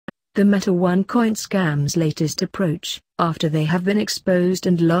The Meta OneCoin scam's latest approach, after they have been exposed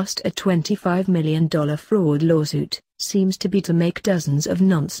and lost a $25 million fraud lawsuit, seems to be to make dozens of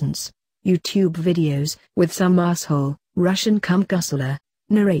nonsense YouTube videos with some asshole, Russian cum-guzzler,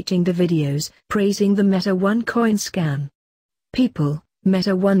 narrating the videos, praising the Meta OneCoin scam. People,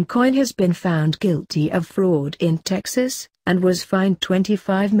 Meta OneCoin has been found guilty of fraud in Texas, and was fined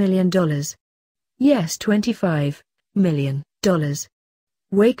 $25 million. Yes, $25 million.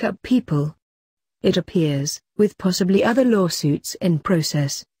 Wake up, people. It appears, with possibly other lawsuits in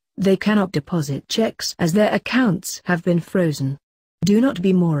process, they cannot deposit checks as their accounts have been frozen. Do not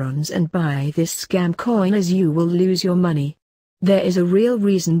be morons and buy this scam coin, as you will lose your money. There is a real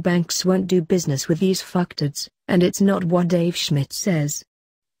reason banks won't do business with these fucktards, and it's not what Dave Schmidt says.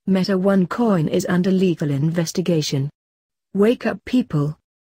 Meta OneCoin is under legal investigation. Wake up, people.